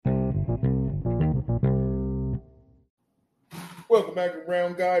Welcome back to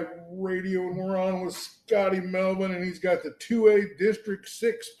Brown Guy Radio, and we're on with Scotty Melvin, and he's got the 2A District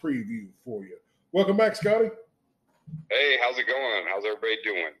 6 preview for you. Welcome back, Scotty. Hey, how's it going? How's everybody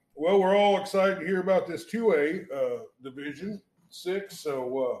doing? Well, we're all excited to hear about this 2A Division 6,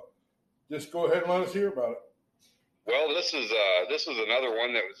 so just go ahead and let us hear about it. Well, this is another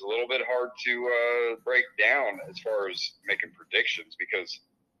one that was a little bit hard to break down as far as making predictions, because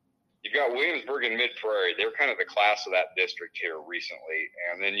you've got Williamsburg and Mid-Prairie. They're kind of the class of that district here recently.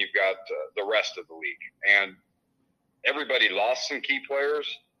 And then you've got the rest of the league. And everybody lost some key players,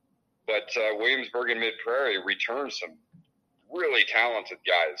 but Williamsburg and Mid-Prairie returned some really talented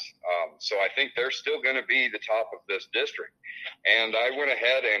guys. So I think they're still going to be the top of this district. And I went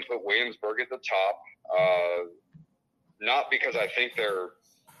ahead and put Williamsburg at the top, not because I think they're,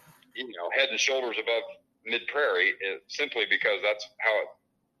 head and shoulders above Mid-Prairie, simply because that's how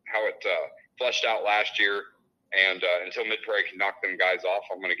it fleshed out last year, and until Mid-Prairie can knock them guys off,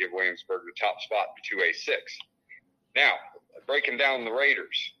 I'm going to give Williamsburg the top spot for 2A6. Now, breaking down the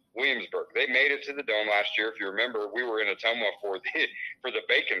Raiders, Williamsburg, they made it to the Dome last year. If you remember, we were in Ottumwa for the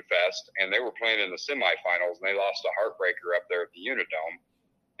Bacon Fest, and they were playing in the semifinals, and they lost a heartbreaker up there at the Unidome.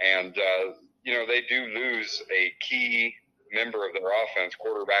 And, they do lose a key member of their offense,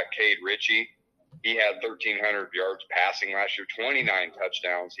 quarterback Cade Ritchie. He had 1,300 yards passing last year, 29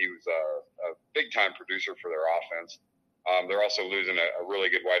 touchdowns. He was a big-time producer for their offense. They're also losing a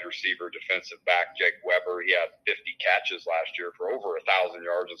really good wide receiver, defensive back, Jake Weber. He had 50 catches last year for over 1,000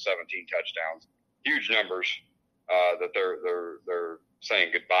 yards and 17 touchdowns. Huge numbers that they're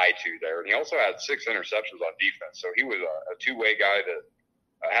saying goodbye to there. And he also had 6 interceptions on defense. So he was a two-way guy that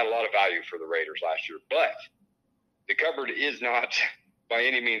had a lot of value for the Raiders last year. But the cupboard is not – by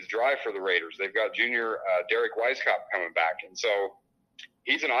any means dry for the Raiders. They've got junior Derek Weiskopf coming back. And so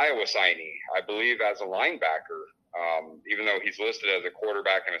he's an Iowa signee, I believe, as a linebacker, even though he's listed as a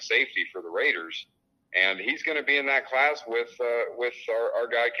quarterback and a safety for the Raiders. And he's going to be in that class with our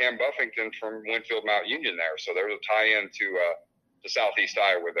guy Cam Buffington from Winfield Mount Union there. So there's a tie-in to Southeast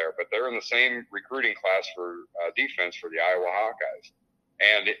Iowa there. But they're in the same recruiting class for defense for the Iowa Hawkeyes.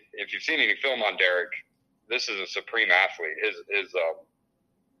 And if you've seen any film on Derek, this is a supreme athlete.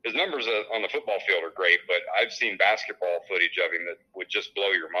 His numbers on the football field are great, but I've seen basketball footage of him that would just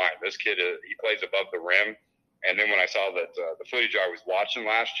blow your mind. This kid, he plays above the rim. And then when I saw that the footage I was watching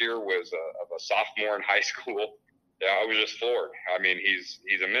last year was of a sophomore in high school, I was just floored. I mean, he's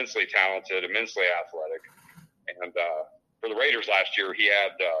immensely talented, immensely athletic. And for the Raiders last year, he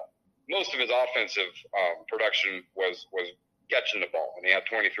had most of his offensive production was catching the ball. And he had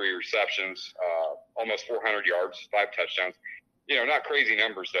 23 receptions, almost 400 yards, 5 touchdowns. Not crazy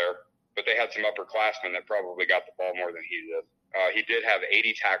numbers there, but they had some upperclassmen that probably got the ball more than he did. He did have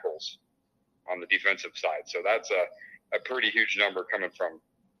 80 tackles on the defensive side, so that's a pretty huge number coming from,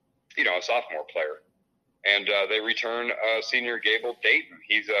 a sophomore player. And they return senior Gable Dayton.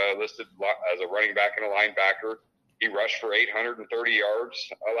 He's listed as a running back and a linebacker. He rushed for 830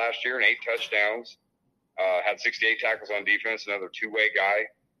 yards last year and 8 touchdowns. Had 68 tackles on defense, another two-way guy.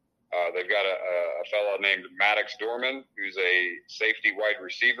 They've got a fellow named Maddox Dorman, who's a safety wide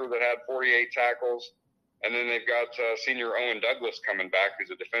receiver that had 48 tackles. And then they've got senior Owen Douglas coming back,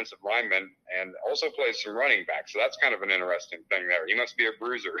 who's a defensive lineman and also plays some running back. So that's kind of an interesting thing there. He must be a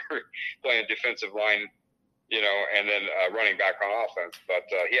bruiser playing defensive line, and then running back on offense. But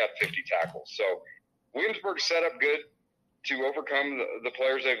he had 50 tackles. So Williamsburg set up good to overcome the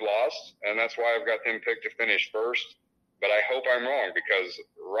players they've lost, and that's why I've got them picked to finish first. But I hope I'm wrong, because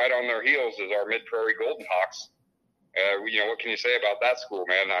right on their heels is our Mid-Prairie Golden Hawks. What can you say about that school,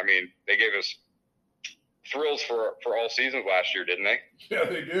 man? I mean, they gave us thrills for all seasons last year, didn't they? Yeah,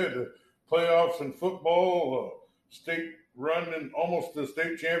 they did. Playoffs in football, state run in almost the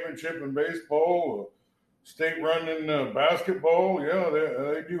state championship in baseball, state run in basketball. Yeah,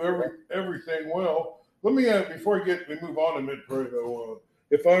 they do everything well. Let me before we move on to Mid-Prairie, though,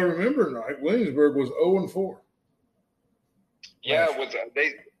 if I remember right, Williamsburg was 0-4. Yeah,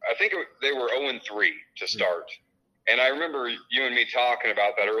 I think they were 0-3 to start. And I remember you and me talking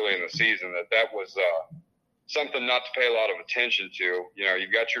about that early in the season, that was something not to pay a lot of attention to.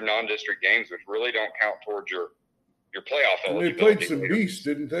 You've got your non-district games, which really don't count towards your playoff eligibility. And they played some beasts,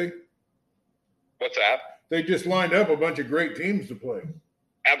 didn't they? What's that? They just lined up a bunch of great teams to play.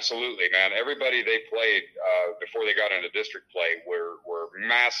 Absolutely, man. Everybody they played before they got into district play were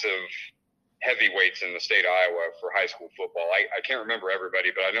massive heavyweights in the state of Iowa for high school football. I can't remember everybody,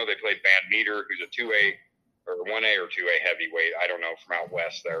 but I know they played Van Meter, who's a 2A or 1A or 2A heavyweight. I don't know, from out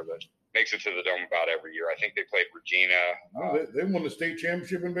west there, but makes it to the Dome about every year. I think they played Regina. They won the state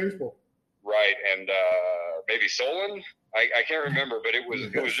championship in baseball. Right, and maybe Solon. I can't remember, but it was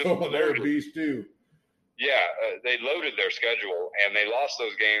just they're a beast too. Yeah, they loaded their schedule and they lost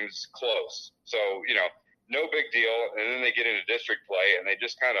those games close. So, no big deal. And then they get into district play and they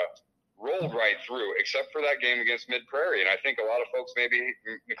just kind of rolled right through, except for that game against Mid Prairie. And I think a lot of folks, maybe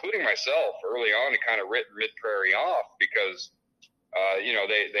including myself, early on, kind of written Mid Prairie off because,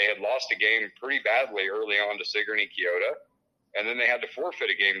 they had lost a game pretty badly early on to Sigourney Keota. And then they had to forfeit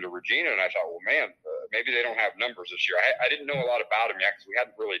a game to Regina. And I thought, well, man, maybe they don't have numbers this year. I didn't know a lot about them yet because we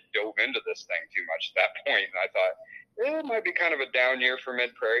hadn't really dove into this thing too much at that point. And I thought, it might be kind of a down year for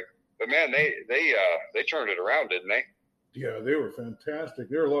Mid Prairie. But, man, they turned it around, didn't they? Yeah, they were fantastic.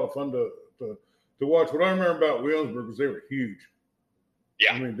 They were a lot of fun to watch. What I remember about Williamsburg was they were huge.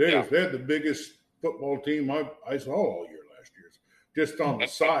 Yeah. I mean, they had the biggest football team I saw all year last year, just on the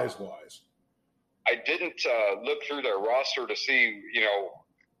size-wise. I didn't look through their roster to see,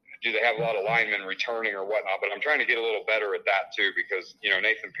 do they have a lot of linemen returning or whatnot, but I'm trying to get a little better at that too because,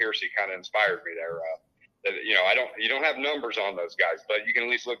 Nathan Piercy kind of inspired me there. You don't have numbers on those guys, but you can at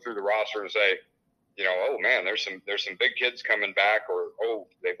least look through the roster and say, oh man, there's some big kids coming back, or oh,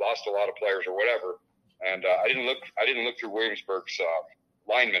 they've lost a lot of players or whatever. And I didn't look through Williamsburg's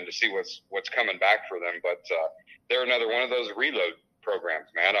linemen to see what's coming back for them, but they're another one of those reload programs,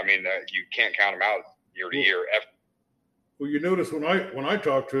 man. I mean, you can't count them out year to year. Well, you notice when I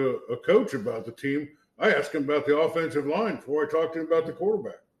talked to a coach about the team, I asked him about the offensive line before I talked to him about the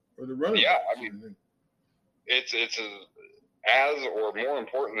quarterback or the running back. I mean, it's as or more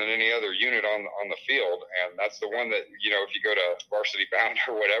important than any other unit on the field, and that's the one that if you go to Varsity Bound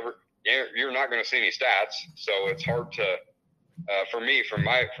or whatever, you're not going to see any stats, so it's hard to for me from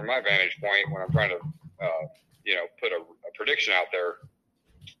my vantage point when I'm trying to put a prediction out there.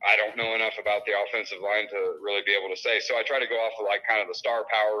 I don't know enough about the offensive line to really be able to say. So I try to go off of kind of the star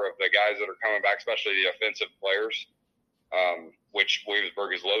power of the guys that are coming back, especially the offensive players, which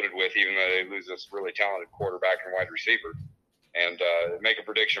Williamsburg is loaded with, even though they lose this really talented quarterback and wide receiver, and make a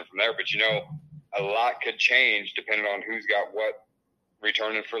prediction from there. But a lot could change depending on who's got what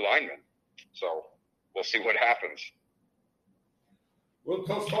returning for linemen. So we'll see what happens. Well,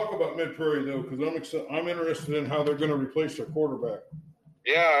 let's talk about Mid Prairie though, because I'm interested in how they're going to replace their quarterback.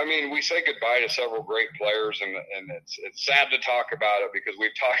 Yeah, I mean, we say goodbye to several great players, and it's sad to talk about it because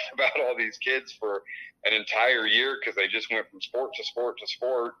we've talked about all these kids for an entire year because they just went from sport to sport to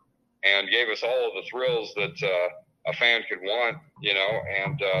sport and gave us all of the thrills that a fan could want,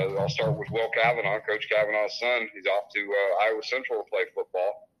 And I'll start with Will Kavanaugh, Coach Kavanaugh's son. He's off to Iowa Central to play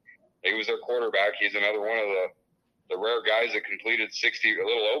football. He was their quarterback. He's another one of the rare guys that completed a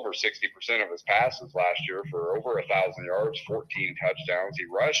little over 60% of his passes last year for over 1,000 yards, 14 touchdowns. He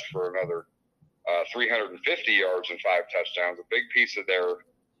rushed for another 350 yards and 5 touchdowns, a big piece of their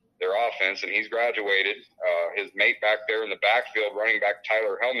offense. And he's graduated. His mate back there in the backfield, running back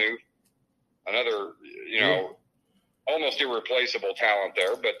Tyler Hellmuth, another, almost irreplaceable talent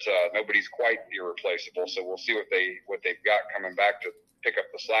there, but nobody's quite irreplaceable. So we'll see what they've got coming back to pick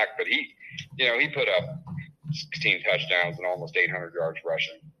up the slack. But he put up 16 touchdowns and almost 800 yards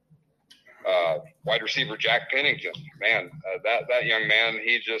rushing. Wide receiver Jack Pennington, man, that young man,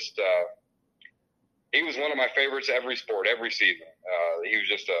 he was one of my favorites every sport, every season. He was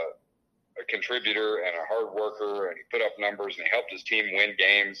just a contributor and a hard worker, and he put up numbers and he helped his team win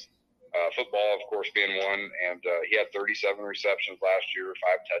games. Football, of course, being one, and he had 37 receptions last year,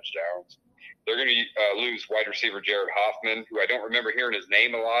 5 touchdowns. They're going to lose wide receiver Jared Hoffman, who I don't remember hearing his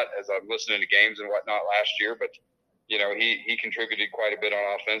name a lot as I'm listening to games and whatnot last year, but he contributed quite a bit on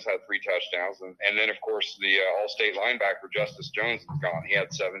offense, had 3 touchdowns, and then of course the All-State linebacker Justice Jones is gone. He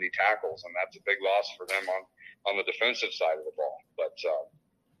had 70 tackles, and that's a big loss for them on the defensive side of the ball. But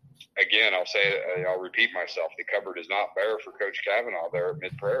again, I'll repeat myself. The cupboard is not bare for Coach Kavanaugh there at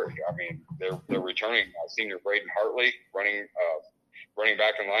Mid Prairie. I mean, they're returning senior Braden Hartley, running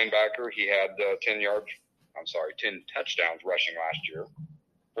back and linebacker. He had 10 touchdowns rushing last year,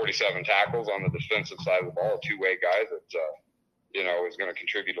 47 tackles on the defensive side of the ball, a two-way guy that, is going to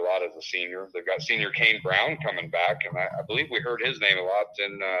contribute a lot as a senior. They've got senior Kane Brown coming back, and I believe we heard his name a lot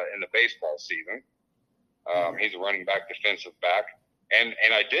in the baseball season. He's a running back, defensive back. And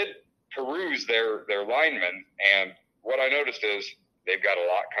I did peruse their linemen, and what I noticed is they've got a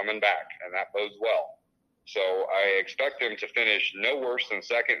lot coming back, and that bodes well. So I expect them to finish no worse than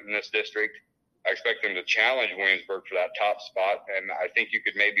second in this district. I expect them to challenge Williamsburg for that top spot, and I think you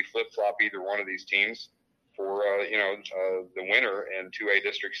could maybe flip-flop either one of these teams for the winner in 2A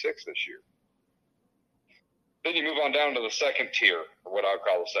District 6 this year. Then you move on down to the second tier, or what I would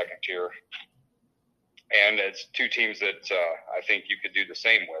call the second tier. And it's two teams that I think you could do the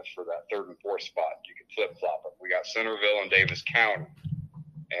same with for that third and fourth spot. You could flip-flop them. We got Centerville and Davis County.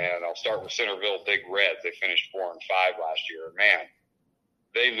 And I'll start with Centerville Big Reds. They finished 4-5 last year. Man,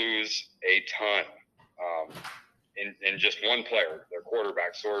 they lose a ton in just one player, their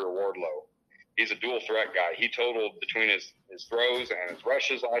quarterback, Sawyer Wardlow. He's a dual threat guy. He totaled between his throws and his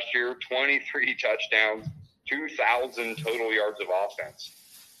rushes last year, 23 touchdowns, 2,000 total yards of offense.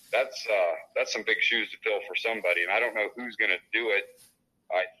 That's some big shoes to fill for somebody, and I don't know who's going to do it.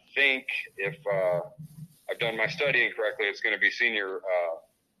 I think if I've done my studying correctly, it's going to be senior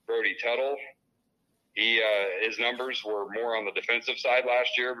Brody Tuttle. His numbers were more on the defensive side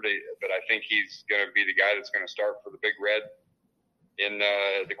last year, but I think he's going to be the guy that's going to start for the Big Red in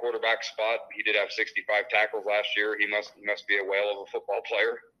the quarterback spot. He did have 65 tackles last year. He must be a whale of a football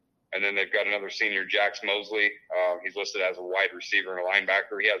player. And then they've got another senior, Jax Mosley. He's listed as a wide receiver and a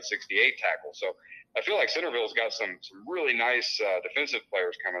linebacker. He had 68 tackles. So I feel like Centerville's got some really nice defensive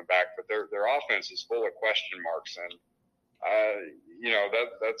players coming back, but their offense is full of question marks. And,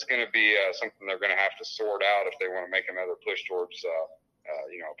 that's going to be something they're going to have to sort out if they want to make another push towards,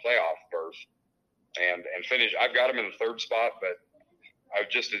 playoff berth and finish. I've got them in the third spot, but I've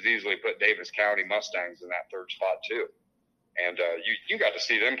just as easily put Davis County Mustangs in that third spot too. And you got to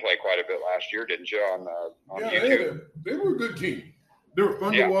see them play quite a bit last year, didn't you? On YouTube, they were a good team. They were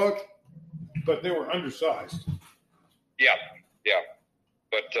fun to watch, but they were undersized. Yeah.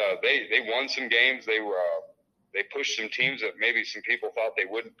 But they won some games. They pushed some teams that maybe some people thought they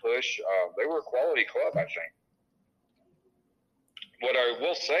wouldn't push. They were a quality club, I think. What I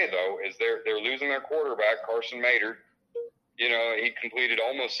will say though is they're losing their quarterback, Carson Mater. He completed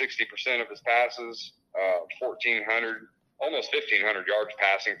almost 60% of his passes, 1,400. Almost 1,500 yards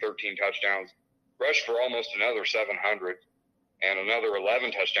passing, 13 touchdowns, rushed for almost another 700, and another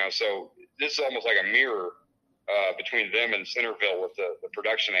 11 touchdowns. So this is almost like a mirror between them and Centerville with the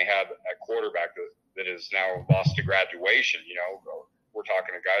production they had at quarterback that is now lost to graduation. We're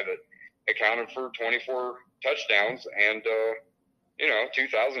talking a guy that accounted for 24 touchdowns and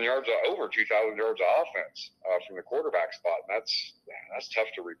 2,000 yards, over 2,000 yards of offense from the quarterback spot. And that's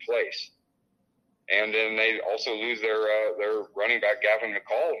tough to replace. And then they also lose their running back, Gavin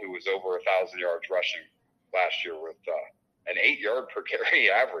McCall, who was over 1,000 yards rushing last year with an 8-yard per carry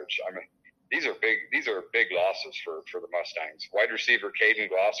average. I mean, these are big losses for the Mustangs. Wide receiver Caden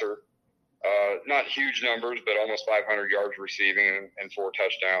Glosser, not huge numbers, but almost 500 yards receiving and 4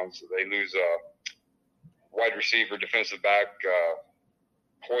 touchdowns. They lose wide receiver, defensive back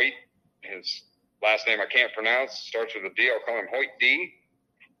Hoyt. His last name I can't pronounce. Starts with a D. I'll call him Hoyt D.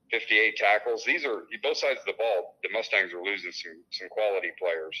 58 tackles. These are both sides of the ball. The Mustangs are losing some quality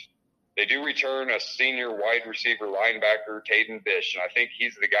players. They do return a senior wide receiver linebacker, Taden Bish, and I think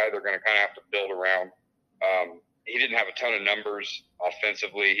he's the guy they're going to kind of have to build around. He didn't have a ton of numbers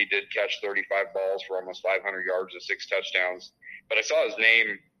offensively. He did catch 35 balls for almost 500 yards and 6 touchdowns. But I saw his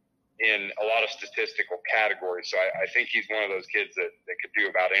name in a lot of statistical categories, so I think he's one of those kids that could do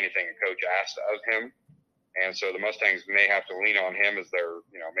about anything a coach asked of him. And so the Mustangs may have to lean on him as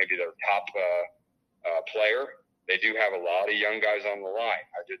maybe their top player. They do have a lot of young guys on the line.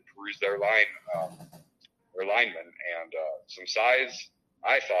 I did peruse their linemen, and some size.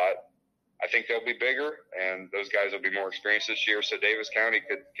 I think they'll be bigger, and those guys will be more experienced this year. So Davis County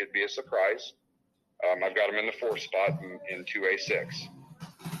could be a surprise. I've got them in the 4th spot in 2A6.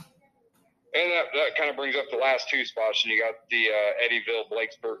 And that kind of brings up the last 2 spots. And you got the Eddyville,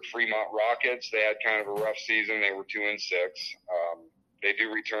 Blakesburg, Fremont Rockets. They had kind of a rough season. They were 2-6. They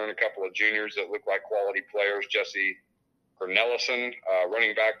do return a couple of juniors that look like quality players. Jesse Cornelison,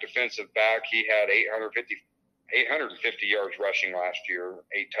 running back, defensive back. He had 850 yards rushing last year,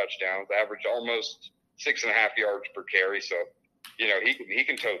 8 touchdowns, averaged almost 6.5 yards per carry. So, he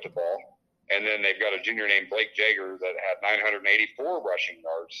can tote the ball. And then they've got a junior named Blake Jager that had 984 rushing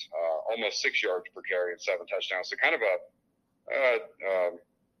yards, almost 6 yards per carry and 7 touchdowns. So kind of a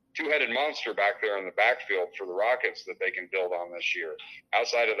two-headed monster back there in the backfield for the Rockets that they can build on this year.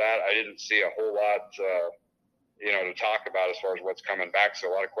 Outside of that, I didn't see a whole lot, to talk about as far as what's coming back. So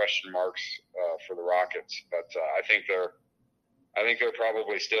a lot of question marks for the Rockets. But I think they're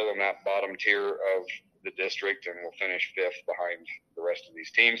probably still in that bottom tier of the district and will finish 5th behind the rest of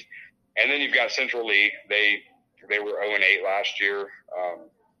these teams. And then you've got Central Lee. They were 0-8 last year.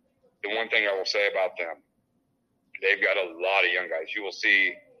 The one thing I will say about them, they've got a lot of young guys. You will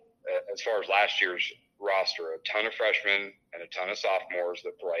see, as far as last year's roster, a ton of freshmen and a ton of sophomores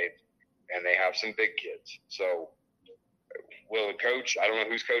that played, and they have some big kids. So will the coach, I don't know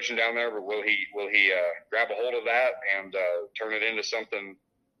who's coaching down there, but will he grab a hold of that and turn it into something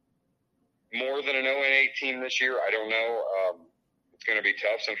more than an 0-8 team this year. I don't know. It's going to be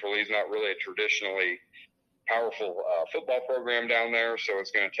tough. Central Lee's not really a traditionally powerful football program down there, so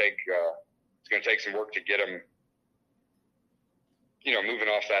it's going to take some work to get them, moving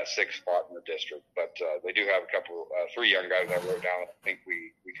off that 6th spot in the district. But they do have a couple, 3 young guys I wrote down that I think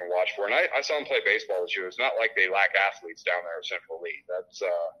we can watch for. And I saw them play baseball this year. It's not like they lack athletes down there at Central Lee. That's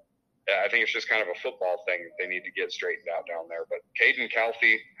I think it's just kind of a football thing that they need to get straightened out down there. But Caden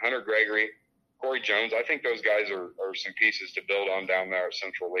Calfee, Hunter Gregory, Corey Jones, I think those guys are some pieces to build on down there at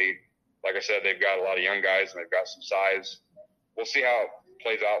Central Lee. Like I said, they've got a lot of young guys and they've got some size. We'll see how it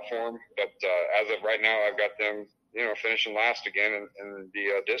plays out for them. But as of right now, I've got them, finishing last again in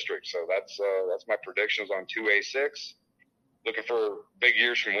the district. So that's my predictions on 2A6. Looking for big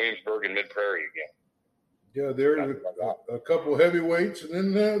years from Williamsburg and Mid Prairie again. Yeah, there's a couple heavyweights,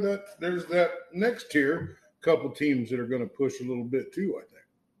 and then there's that next tier, couple teams that are going to push a little bit too, I think.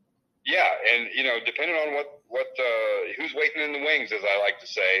 Yeah, and depending on what who's waiting in the wings, as I like to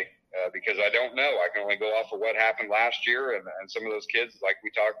say, because I don't know. I can only go off of what happened last year, and some of those kids, like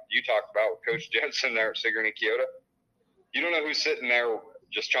you talked about with Coach Jensen there at Sigourney Kyoto. You don't know who's sitting there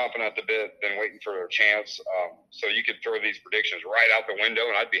just chomping at the bit and waiting for their chance. So you could throw these predictions right out the window,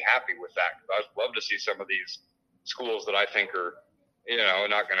 and I'd be happy with that, because I'd love to see some of these schools that I think are,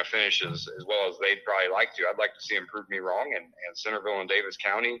 not going to finish as well as they'd probably like to. I'd like to see them prove me wrong, and Centerville and Davis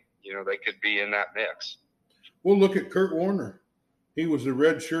County, they could be in that mix. Well, look at Kurt Warner. He was a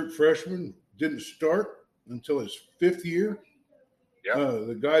redshirt freshman, didn't start until his 5th year. Yeah.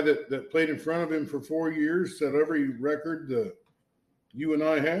 The guy that played in front of him for 4 years set every record you and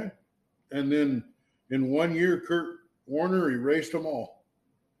I had. And then in 1 year, Kurt Warner erased them all.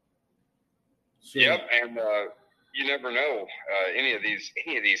 So, yep, and you never know. Any of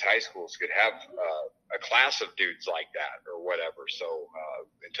these high schools could have a class of dudes like that or whatever. So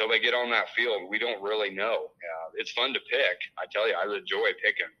until they get on that field, we don't really know. It's fun to pick. I tell you, I enjoy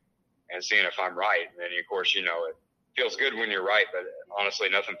picking and seeing if I'm right. And then, of course, it feels good when you're right, but honestly,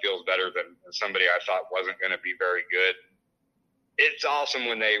 nothing feels better than somebody I thought wasn't going to be very good. It's awesome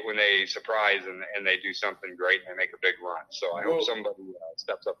when they surprise and they do something great and they make a big run. So I hope somebody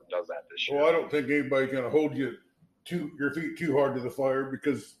steps up and does that this year. Well, I don't think anybody's going to hold your feet too hard to the fire,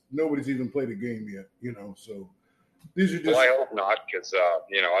 because nobody's even played a game yet, So these are just. Well, I hope not, because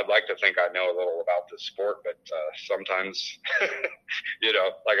I'd like to think I know a little about this sport, but sometimes,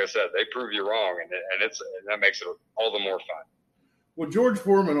 like I said, they prove you wrong, and that makes it all the more fun. Well, George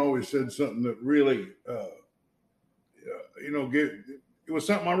Foreman always said something that really, it was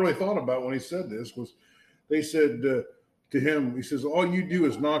something I really thought about when he said this. Was they said to him, he says, all you do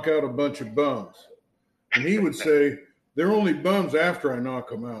is knock out a bunch of bums. And he would say, they're only bums after I knock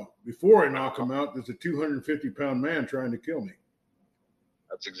them out. Before I knock them out, there's a 250-pound man trying to kill me.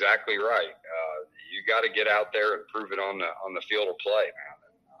 That's exactly right. You got to get out there and prove it on the field of play, man.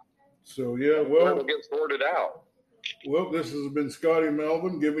 So, yeah, well. It'll get sorted out. Well, this has been Scotty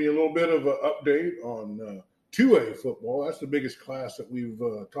Melvin giving you a little bit of an update on 2A football. That's the biggest class that we've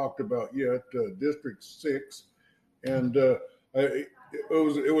talked about yet, District 6. And it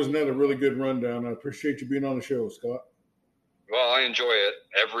was another really good rundown. I appreciate you being on the show, Scott. Well, I enjoy it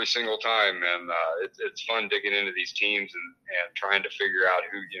every single time, and it's fun digging into these teams and trying to figure out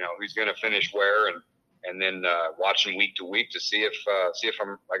who's going to finish where, and then watching week to week to see if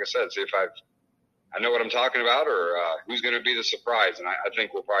I'm, like I said, see if I know what I'm talking about, or who's going to be the surprise. And I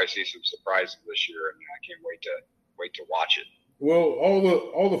think we'll probably see some surprises this year, and I can't wait to watch it. Well,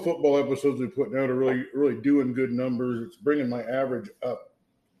 all the football episodes we put out are really, really doing good numbers. It's bringing my average up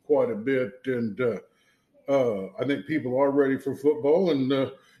quite a bit, and I think people are ready for football.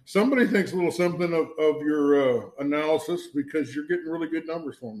 And somebody thinks a little something of your analysis, because you're getting really good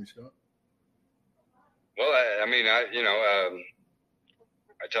numbers for me, Scott. Well,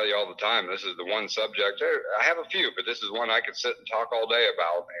 I tell you all the time, this is the one subject. I have a few, but this is one I could sit and talk all day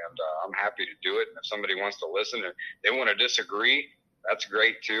about, and I'm happy to do it. And if somebody wants to listen and they want to disagree, that's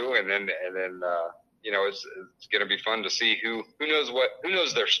great too. And then it's going to be fun to see who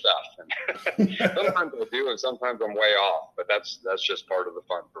knows their stuff. And sometimes I do, and sometimes I'm way off, but that's just part of the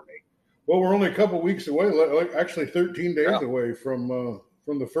fun for me. Well, we're only a couple weeks away, actually 13 days away from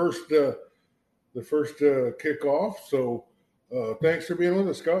the first kickoff. So. Thanks for being with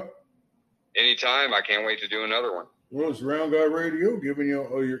us, Scott. Anytime. I can't wait to do another one. Well, it's Round Guy Radio giving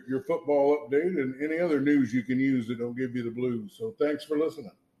you your football update and any other news you can use that don't give you the blues. So thanks for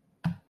listening.